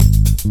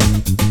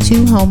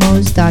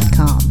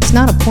twohomos.com. It's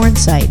not a porn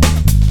site.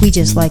 We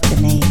just like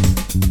the name.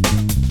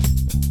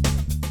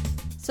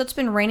 So it's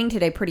been raining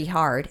today pretty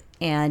hard,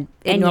 and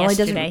it And normally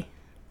yesterday.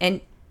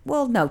 doesn't.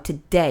 No,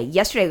 today.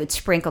 Yesterday it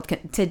sprinkled.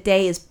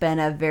 Today has been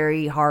a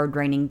very hard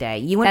raining day.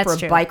 You went That's for a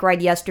true. bike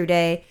ride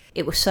yesterday.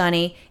 It was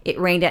sunny. It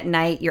rained at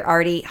night. You're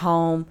already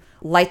home.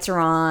 Lights are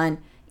on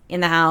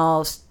in the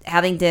house,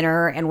 having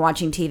dinner and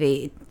watching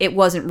TV. It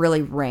wasn't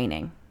really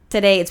raining.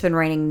 Today it's been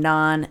raining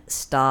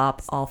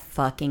non-stop all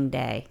fucking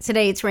day.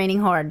 Today it's raining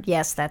hard.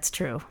 Yes, that's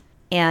true.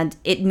 And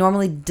it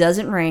normally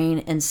doesn't rain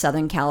in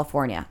Southern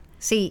California.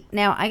 See,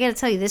 now I gotta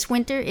tell you, this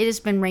winter it has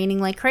been raining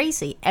like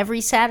crazy.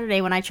 Every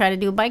Saturday when I try to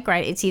do a bike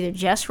ride, it's either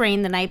just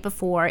rained the night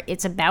before,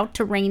 it's about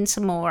to rain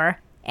some more,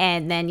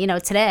 and then,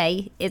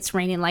 today it's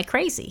raining like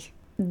crazy.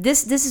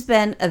 This has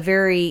been a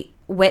very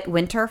wet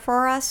winter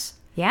for us.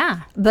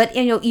 Yeah. But,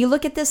 you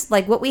look at this,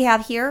 like what we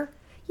have here,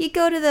 you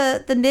go to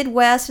the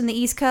Midwest and the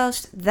East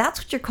Coast, that's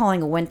what you're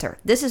calling a winter.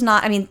 This is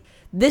not,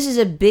 this is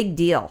a big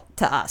deal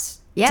to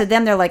us. Yeah. To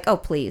them, they're like, oh,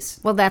 please.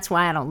 Well, that's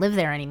why I don't live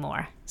there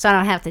anymore, so I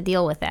don't have to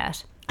deal with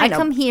that. I I know.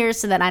 come here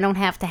so that I don't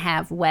have to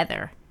have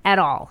weather at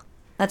all.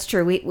 That's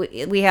true.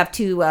 We have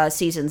two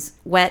seasons,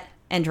 wet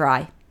and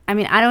dry. I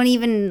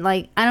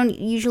don't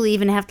usually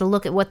even have to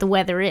look at what the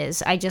weather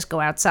is. I just go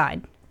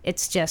outside.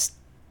 It's just,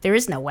 there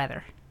is no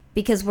weather.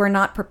 Because we're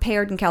not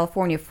prepared in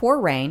California for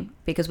rain,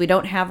 because we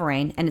don't have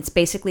rain, and it's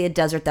basically a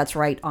desert that's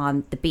right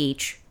on the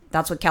beach.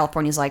 That's what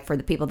California's like for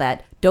the people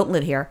that don't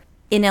live here.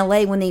 In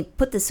LA, when they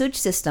put the sewage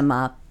system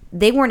up,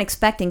 they weren't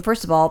expecting,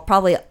 first of all,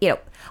 probably, a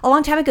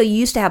long time ago, you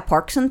used to have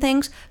parks and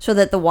things so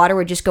that the water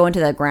would just go into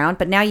the ground,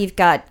 but now you've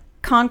got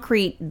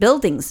concrete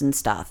buildings and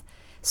stuff.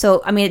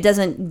 So, it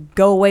doesn't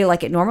go away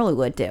like it normally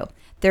would do.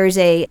 There's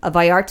a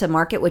Vallarta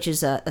market, which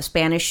is a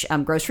Spanish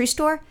grocery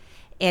store,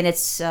 and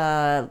it's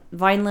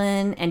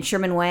Vineland and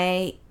Sherman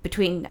Way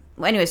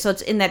so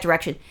it's in that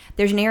direction.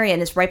 There's an area,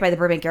 and it's right by the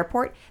Burbank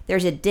Airport.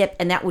 There's a dip,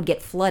 and that would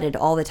get flooded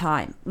all the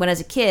time. When I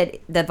was a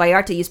kid, the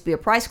Vallarta used to be a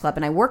price club,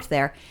 and I worked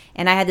there,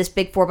 and I had this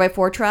big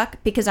 4x4 truck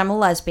because I'm a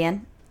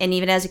lesbian, and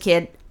even as a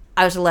kid,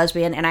 I was a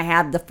lesbian, and I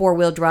had the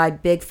four-wheel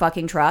drive big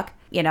fucking truck,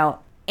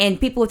 and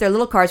people with their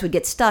little cars would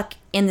get stuck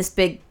in this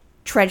big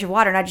trench of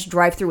water, and I'd just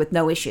drive through with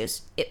no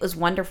issues. It was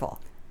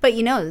wonderful. But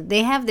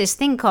they have this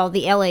thing called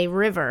the LA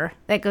River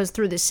that goes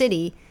through the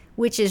city,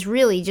 which is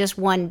really just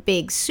one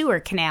big sewer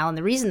canal. And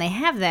the reason they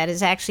have that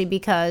is actually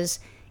because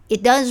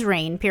it does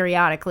rain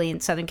periodically in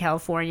Southern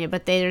California,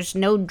 but there's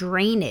no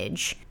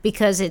drainage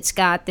because it's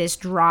got this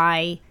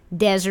dry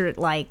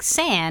desert-like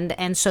sand,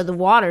 and so the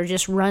water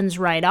just runs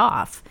right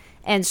off.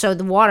 And so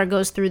the water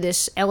goes through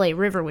this LA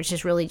River, which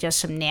is really just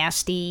some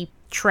nasty,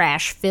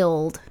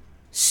 trash-filled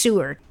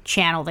sewer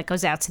channel that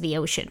goes out to the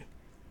ocean.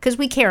 Because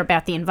we care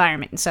about the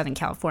environment in Southern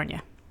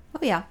California. Oh,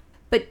 yeah.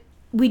 But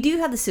we do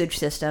have the sewage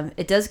system.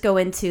 It does go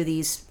into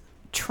these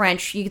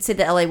trench, you could say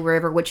the LA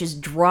River, which is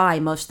dry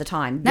most of the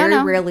time. Very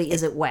rarely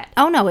is it wet.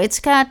 Oh, no, it's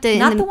got...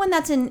 Not the one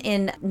that's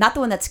not the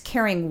one that's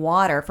carrying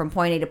water from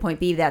point A to point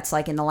B that's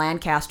like in the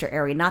Lancaster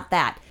area. Not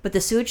that. But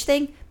the sewage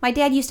thing, my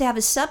dad used to have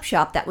a sub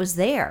shop that was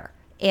there.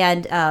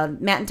 And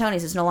Matt and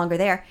Tony's is no longer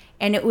there.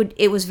 And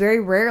it was very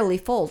rarely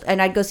full.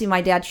 And I'd go see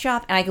my dad's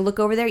shop, and I could look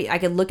over there. I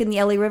could look in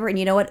the LA River, and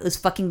you know what? It was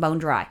fucking bone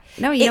dry.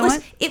 No, you know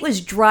what? It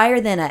was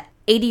drier than a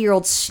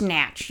 80-year-old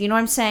snatch. You know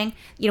what I'm saying?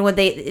 When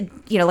they,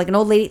 like an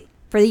old lady,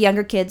 for the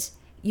younger kids,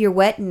 you're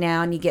wet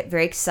now, and you get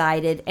very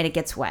excited, and it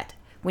gets wet.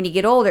 When you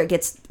get older, it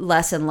gets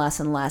less and less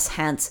and less,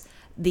 hence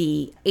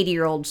the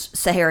 80-year-old's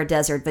Sahara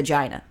Desert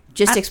vagina.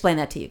 Just to explain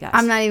that to you guys.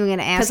 I'm not even going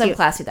to ask you. Because I'm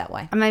classy that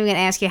way. I'm not even going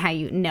to ask you how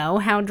you know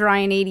how dry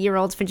an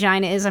 80-year-old's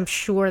vagina is. I'm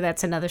sure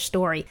that's another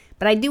story.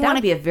 But I do want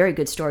to... That would be a very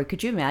good story.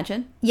 Could you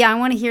imagine? Yeah, I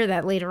want to hear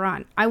that later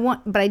on.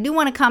 But I do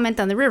want to comment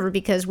on the river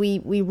because we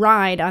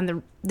ride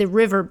on the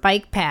river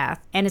bike path,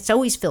 and it's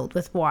always filled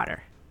with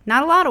water.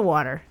 Not a lot of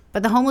water,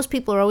 but the homeless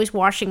people are always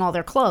washing all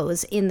their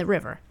clothes in the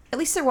river. At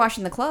least they're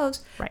washing the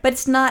clothes. Right. But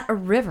it's not a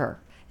river.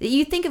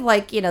 You think of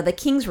the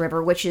Kings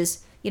River, which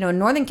is... in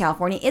Northern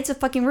California, it's a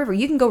fucking river.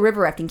 You can go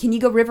river rafting. Can you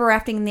go river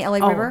rafting in the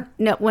LA River?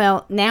 No,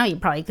 well, now you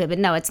probably could, but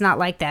no, it's not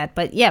like that.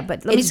 But yeah,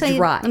 but let me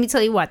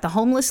tell you what, the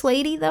homeless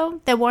lady, though,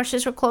 that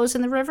washes her clothes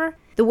in the river,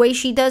 the way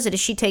she does it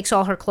is she takes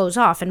all her clothes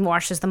off and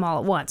washes them all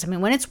at once.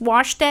 When it's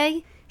wash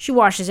day, she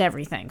washes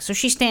everything. So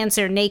she stands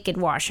there naked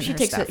washing her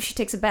stuff. She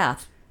takes a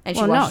bath and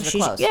she washes her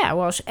clothes. Yeah,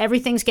 well,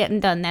 everything's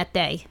getting done that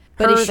day.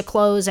 But the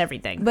clothes,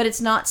 everything. But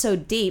it's not so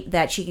deep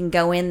that she can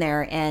go in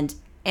there and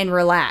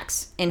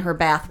relax in her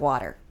bath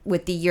water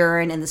with the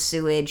urine and the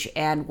sewage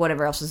and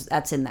whatever else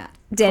that's in that.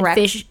 Dead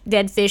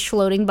fish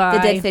floating by.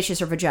 The dead fish is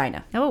her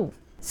vagina. Oh.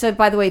 So,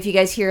 by the way, if you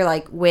guys hear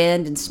like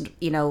wind and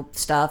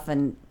stuff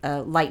and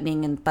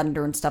lightning and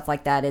thunder and stuff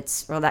like that,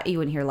 that you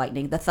wouldn't hear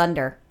lightning. The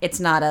thunder,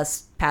 it's not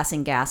us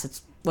passing gas.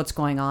 It's what's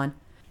going on.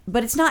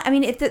 But it's not.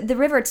 The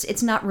river.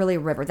 It's not really a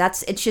river.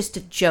 It's just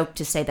a joke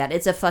to say that.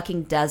 It's a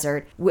fucking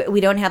desert.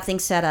 We don't have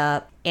things set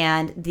up,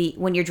 and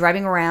when you're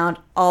driving around,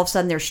 all of a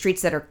sudden there's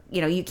streets that are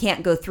you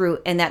can't go through,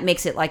 and that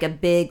makes it like a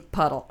big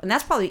puddle. And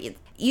that's probably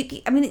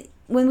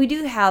when we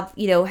do have,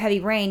 heavy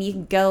rain, you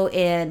can go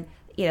in,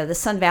 the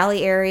Sun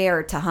Valley area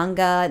or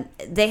Tahunga.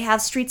 They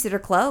have streets that are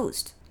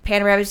closed.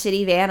 Panorama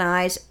City, Van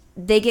Nuys,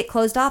 they get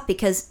closed off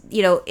because,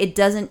 it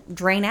doesn't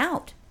drain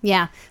out.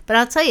 Yeah, but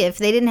I'll tell you, if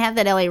they didn't have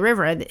that LA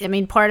River, I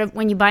mean, part of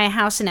when you buy a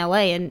house in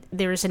LA, and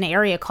there's an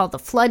area called the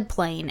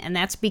floodplain, and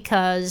that's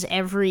because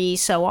every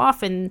so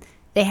often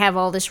they have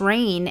all this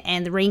rain,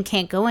 and the rain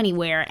can't go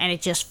anywhere, and it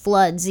just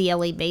floods the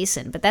LA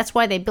basin. But that's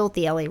why they built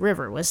the LA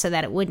River, was so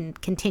that it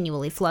wouldn't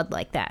continually flood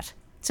like that.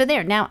 So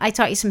there, now I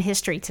taught you some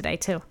history today,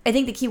 too. I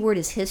think the key word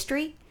is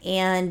history,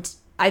 and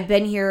I've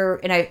been here,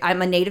 and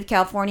I'm a native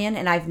Californian,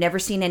 and I've never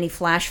seen any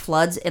flash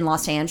floods in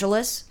Los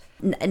Angeles.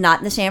 Not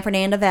in the San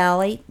Fernando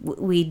Valley.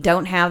 We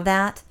don't have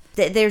that.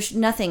 There's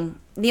nothing.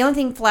 The only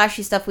thing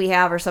flashy stuff we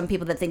have are some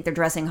people that think they're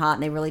dressing hot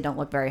and they really don't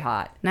look very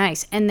hot.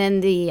 Nice. And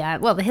then the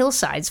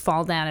hillsides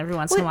fall down every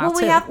once in a while,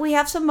 too. We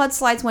have some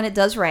mudslides when it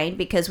does rain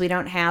because we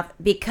don't have,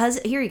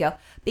 here you go,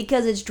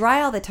 because it's dry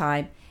all the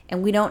time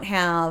and we don't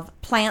have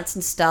plants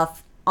and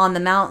stuff on the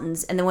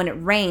mountains, and then when it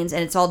rains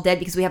and it's all dead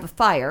because we have a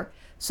fire,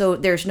 so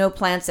there's no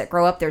plants that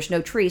grow up, there's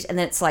no trees, and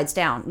then it slides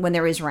down when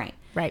there is rain.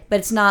 Right. But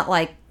it's not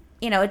like,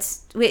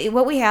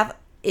 what we have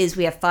is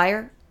we have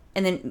fire,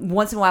 and then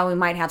once in a while we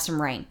might have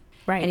some rain.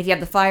 Right. And if you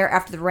have the fire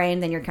after the rain,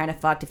 then you're kind of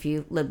fucked if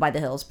you live by the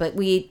hills. But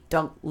we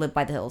don't live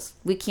by the hills.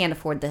 We can't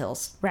afford the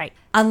hills. Right.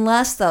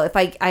 Unless, though, if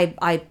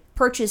I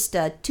purchased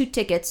 2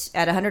 tickets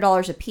at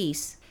 $100 a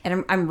piece,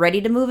 and I'm ready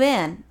to move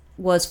in,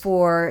 was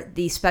for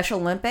the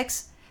Special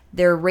Olympics.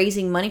 They're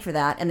raising money for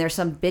that, and there's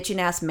some bitchin'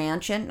 ass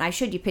mansion. And I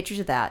showed you pictures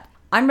of that.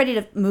 I'm ready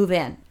to move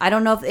in. I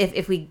don't know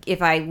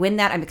if I win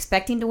that. I'm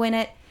expecting to win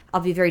it.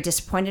 I'll be very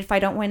disappointed if I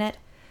don't win it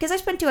because I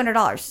spent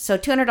 $200. So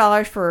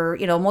 $200 for,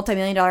 a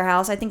multi-million-dollar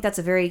house, I think that's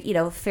a very,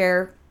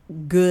 fair,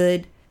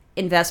 good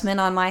investment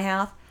on my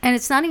half. And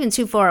it's not even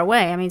too far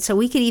away. I mean, so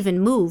we could even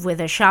move with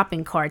a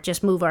shopping cart,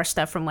 just move our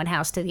stuff from one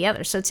house to the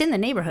other. So it's in the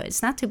neighborhood.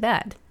 It's not too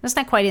bad. It's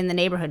not quite in the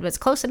neighborhood, but it's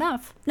close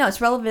enough. No,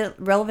 it's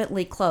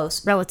relevantly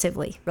close.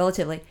 Relatively.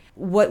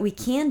 What we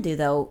can do,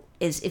 though,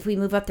 is if we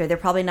move up there, they're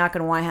probably not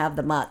going to want to have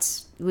the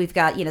mutts. We've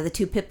got, the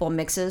 2 pit bull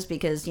mixes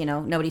because,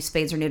 nobody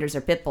spades or neuters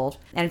their pit bulls.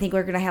 And I think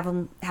we're going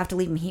to have to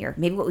leave them here.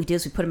 Maybe what we do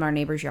is we put them in our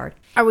neighbor's yard.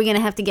 Are we going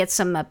to have to get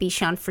some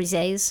Bichon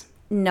Frises?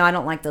 No, I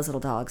don't like those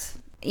little dogs.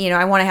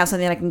 I want to have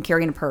something that I can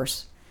carry in a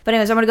purse. But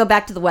anyways, I'm going to go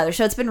back to the weather.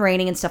 So it's been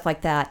raining and stuff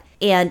like that.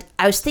 And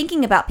I was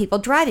thinking about people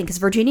driving because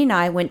Virginia and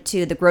I went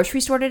to the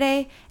grocery store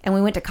today and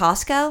we went to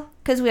Costco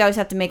because we always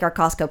have to make our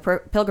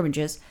Costco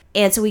pilgrimages.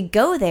 And so we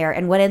go there,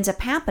 and what ends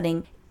up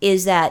happening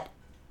is that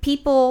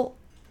people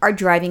are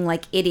driving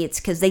like idiots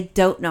because they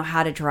don't know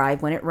how to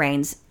drive when it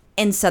rains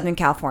in Southern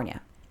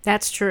California.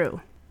 That's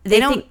true. They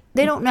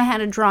don't know how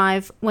to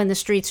drive when the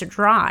streets are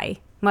dry,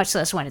 much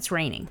less when it's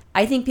raining.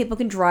 I think people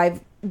can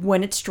drive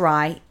when it's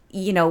dry.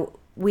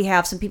 We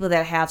have some people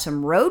that have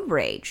some road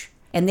rage,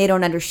 and they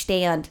don't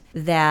understand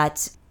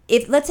that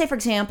if, let's say, for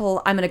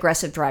example, I'm an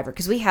aggressive driver,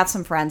 because we have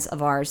some friends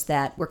of ours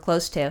that we're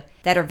close to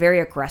that are very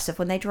aggressive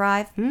when they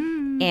drive.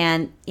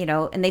 And,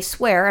 and they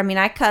swear. I mean,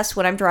 I cuss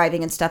when I'm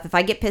driving and stuff. If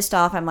I get pissed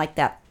off, I'm like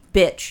that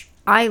bitch.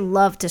 I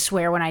love to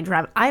swear when I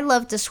drive. I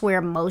love to swear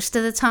most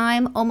of the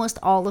time, almost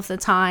all of the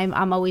time.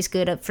 I'm always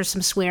good for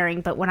some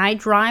swearing, but when I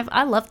drive,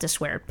 I love to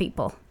swear at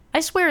people.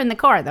 I swear in the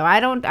car, though. I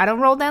don't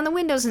roll down the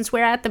windows and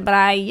swear at them, but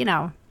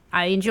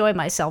I enjoy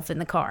myself in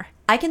the car.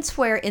 I can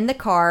swear in the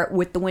car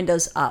with the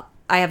windows up.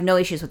 I have no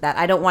issues with that.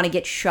 I don't want to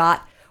get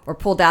shot or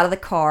pulled out of the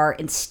car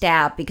and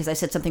stabbed because I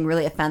said something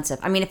really offensive.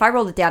 I mean, if I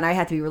rolled it down, I'd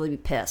have to be really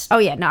pissed. Oh,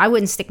 yeah. No, I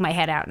wouldn't stick my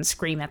head out and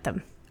scream at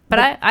them.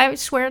 But I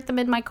swear at them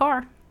in my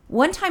car.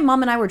 One time,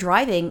 Mom and I were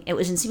driving. It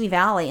was in Simi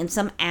Valley, and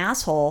some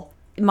asshole,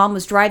 Mom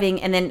was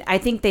driving, and then I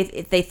think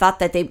they thought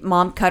that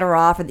Mom cut her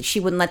off or that she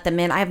wouldn't let them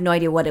in. I have no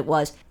idea what it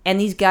was. And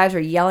these guys are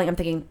yelling. I'm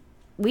thinking,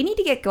 we need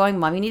to get going,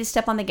 Mom. You need to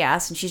step on the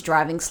gas. And she's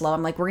driving slow.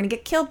 I'm like, we're going to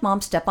get killed,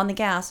 Mom. Step on the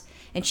gas.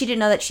 And she didn't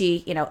know that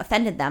she,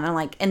 offended them. And I'm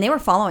like, and they were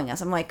following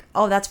us. I'm like,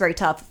 oh, that's very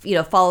tough.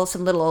 Follow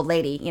some little old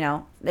lady.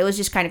 It was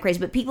just kind of crazy.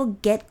 But people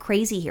get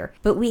crazy here.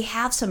 But we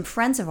have some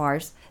friends of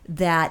ours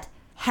that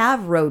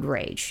have road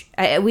rage.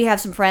 We have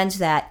some friends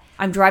that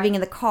I'm driving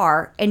in the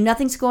car and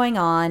nothing's going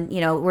on.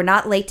 We're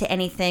not late to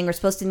anything. We're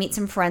supposed to meet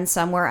some friends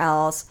somewhere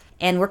else.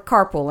 And we're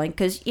carpooling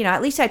because,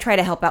 at least I try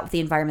to help out with the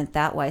environment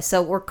that way.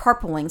 So we're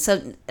carpooling.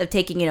 So of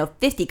taking,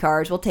 50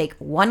 cars, we'll take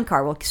one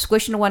car. We'll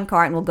squish into one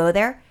car and we'll go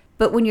there.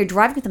 But when you're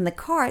driving with them in the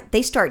car,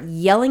 they start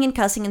yelling and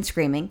cussing and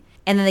screaming.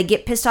 And then they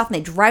get pissed off and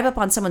they drive up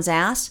on someone's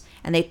ass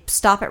and they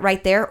stop it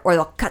right there, or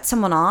they'll cut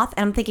someone off.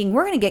 And I'm thinking,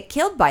 we're going to get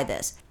killed by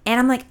this.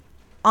 And I'm like,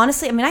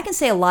 honestly, I can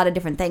say a lot of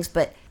different things,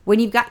 but when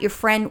you've got your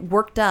friend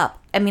worked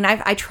up,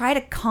 I try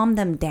to calm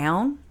them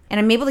down. And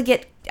I'm able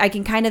to I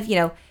can kind of,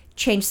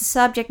 change the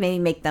subject, maybe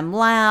make them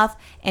laugh,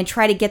 and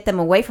try to get them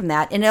away from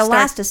that. And it'll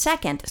last a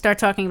second. Start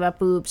talking about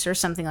boobs or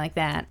something like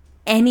that.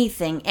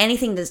 Anything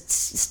to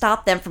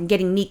stop them from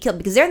getting me killed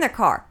because they're in their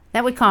car.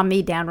 That would calm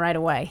me down right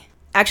away.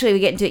 Actually, we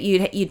get into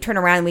it. You'd turn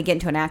around and we get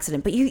into an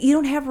accident. But you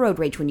don't have road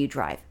rage when you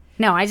drive.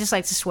 No, I just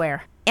like to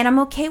swear. And I'm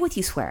okay with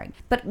you swearing.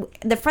 But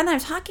the friend that I'm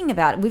talking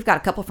about, we've got a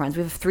couple friends.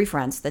 We have 3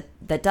 friends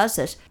that does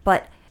this.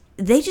 But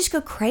they just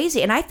go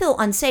crazy. And I feel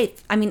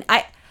unsafe. I mean,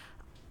 I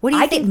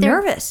get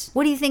nervous.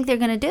 What do you think they're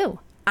going to do?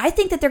 I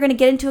think that they're going to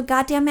get into a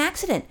goddamn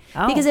accident.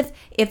 Oh. Because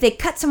if they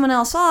cut someone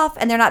else off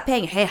and they're not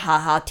paying, hey,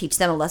 haha, teach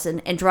them a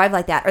lesson and drive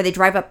like that. Or they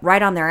drive up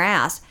right on their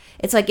ass.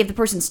 It's like if the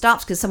person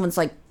stops because someone's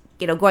like,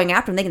 going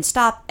after them, they can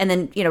stop. And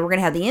then, we're going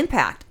to have the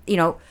impact.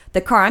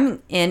 The car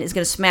I'm in is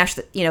going to smash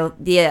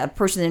the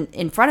person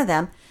in front of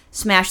them,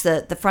 smash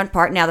the front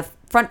part. Now the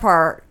front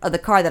part of the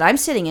car that I'm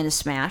sitting in is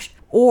smashed.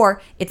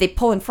 Or if they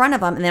pull in front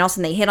of them and then all of a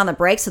sudden they hit on the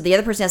brakes, so the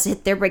other person has to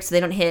hit their brakes so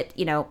they don't hit,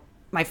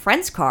 my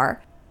friend's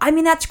car. I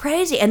mean, that's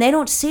crazy. And they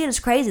don't see it as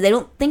crazy. They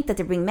don't think that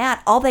they're being mad.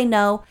 All they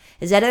know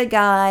is that other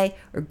guy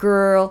or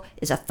girl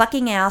is a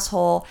fucking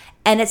asshole.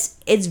 And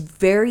it's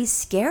very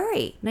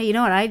scary. No, you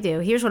know what I do?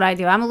 Here's what I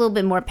do. I'm a little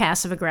bit more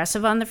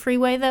passive-aggressive on the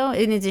freeway, though,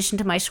 in addition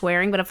to my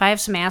swearing. But if I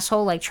have some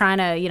asshole, like, trying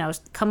to,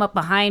 come up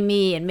behind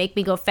me and make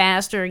me go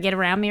faster or get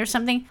around me or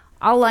something,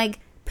 I'll,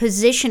 like,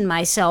 position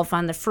myself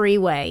on the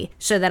freeway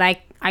so that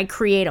I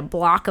create a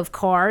block of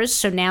cars,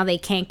 so now they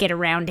can't get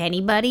around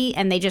anybody,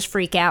 and they just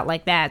freak out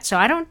like that. So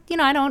I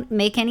don't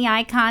make any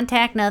eye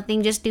contact,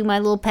 nothing, just do my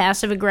little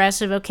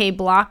passive-aggressive, okay,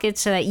 block it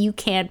so that you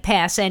can't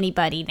pass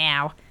anybody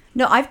now.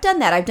 No, I've done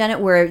that. I've done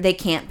it where they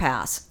can't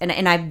pass, and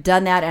I've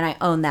done that, and I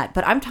own that.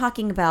 But I'm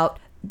talking about,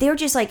 they're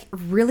just, like,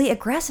 really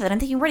aggressive, and I'm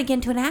thinking we're going to get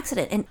into an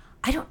accident. And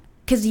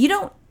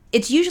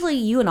it's usually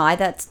you and I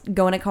that's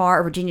go in a car,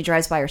 or Virginia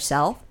drives by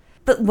herself.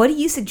 But what do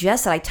you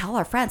suggest that I tell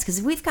our friends?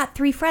 Because we've got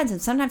 3 friends, and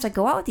sometimes I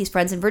go out with these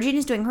friends, and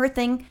Virginia's doing her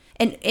thing.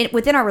 And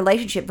within our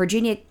relationship,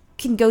 Virginia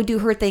can go do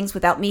her things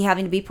without me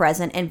having to be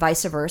present, and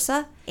vice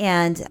versa.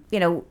 And,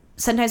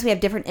 sometimes we have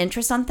different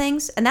interests on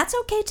things, and that's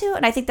okay too.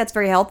 And I think that's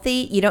very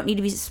healthy. You don't need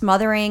to be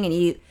smothering,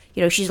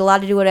 and she's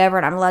allowed to do whatever,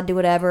 and I'm allowed to do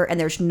whatever, and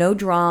there's no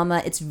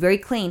drama. It's very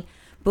clean.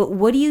 But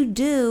what do you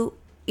do?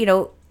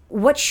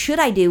 What should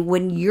I do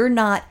when you're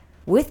not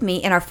with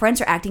me and our friends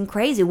are acting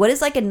crazy? What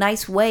is like a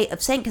nice way of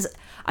saying? Because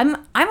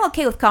I'm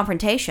okay with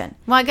confrontation.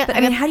 Well,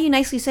 how do you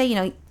nicely say, you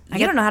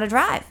don't know how to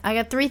drive? I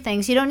got 3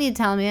 things. You don't need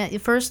to tell me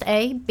that. First,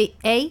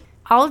 A,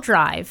 I'll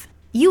drive.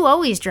 You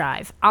always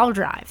drive. I'll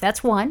drive.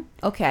 That's 1.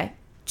 Okay.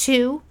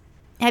 2,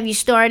 have you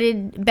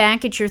started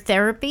back at your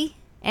therapy?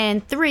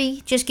 And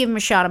 3, just give them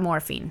a shot of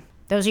morphine.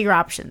 Those are your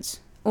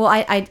options. Well,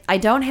 I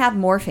don't have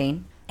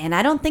morphine, and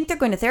I don't think they're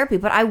going to therapy,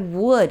 but I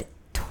would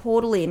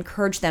totally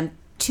encourage them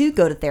to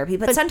go to therapy.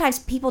 But sometimes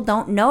people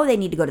don't know they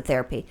need to go to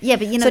therapy. Yeah,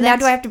 but so now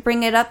do I have to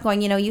bring it up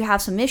going, you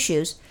have some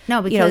issues?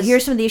 No, because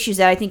here's some of the issues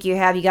that I think you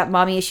have. You got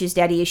mommy issues,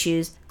 daddy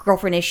issues,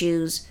 girlfriend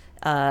issues.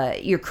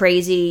 You're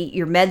crazy.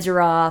 Your meds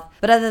are off.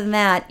 But other than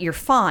that, you're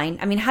fine.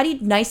 I mean, how do you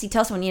nicely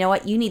tell someone, you know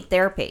what, you need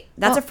therapy?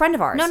 That's a friend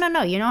of ours.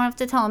 No. You don't have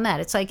to tell them that.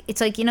 It's like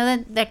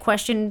that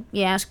question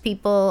you ask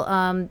people.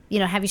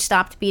 Have you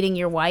stopped beating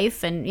your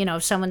wife? And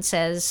if someone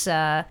says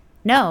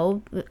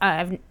no,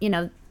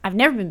 I've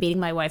never been beating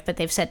my wife, but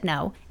they've said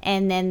no.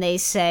 And then they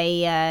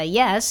say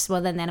yes.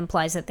 Well, then that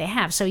implies that they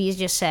have. So you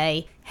just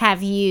say,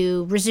 have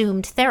you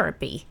resumed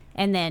therapy?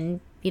 And then,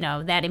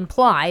 that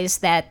implies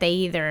that they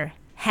either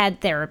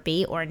had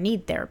therapy or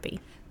need therapy.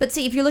 But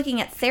see, if you're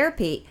looking at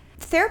therapy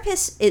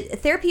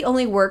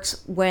only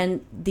works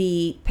when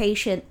the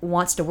patient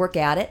wants to work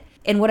at it.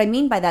 And what I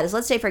mean by that is,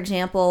 let's say, for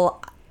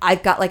example,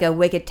 I've got like a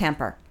wicked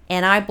temper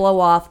and I blow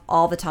off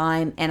all the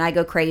time and I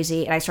go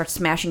crazy and I start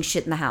smashing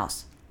shit in the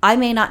house. I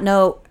may not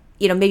know,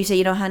 maybe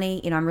say,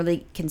 honey, I'm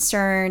really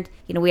concerned.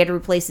 We had to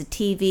replace the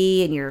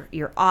TV in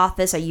your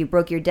office, or you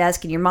broke your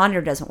desk and your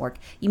monitor doesn't work.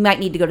 You might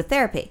need to go to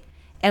therapy.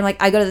 And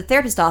like, I go to the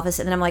therapist office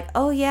and then I'm like,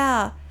 oh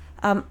yeah,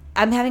 I'm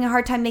having a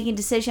hard time making a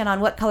decision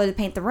on what color to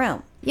paint the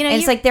room. And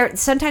it's like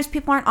sometimes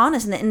people aren't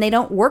honest and they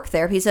don't work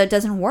therapy, so it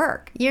doesn't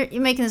work. You're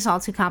making this all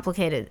too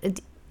complicated.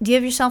 Do you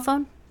have your cell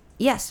phone?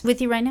 Yes. With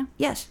you right now?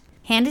 Yes.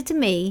 Hand it to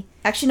me.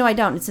 Actually, no, I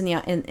don't. It's in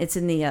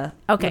the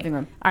living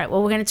room. All right.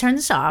 Well, we're going to turn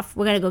this off.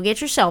 We're going to go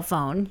get your cell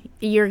phone.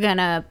 You're going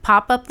to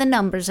pop up the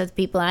numbers of the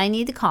people I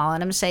need to call,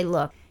 and I'm going to say,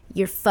 look,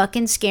 you're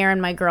fucking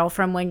scaring my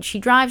girlfriend when she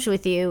drives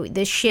with you.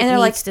 This shit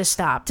needs to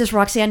stop. Does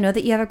Roxanne know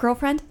that you have a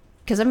girlfriend?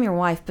 Because I'm your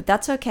wife, but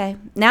that's okay.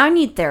 Now I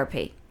need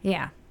therapy.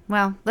 Yeah.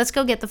 Well, let's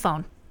go get the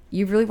phone.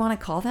 You really want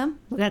to call them?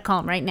 We're going to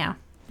call them right now.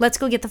 Let's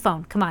go get the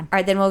phone. Come on. All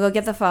right, then we'll go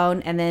get the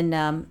phone, and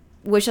then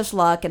wish us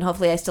luck, and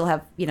hopefully I still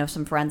have,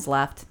 some friends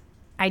left.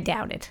 I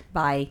doubt it.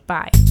 Bye.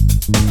 Bye.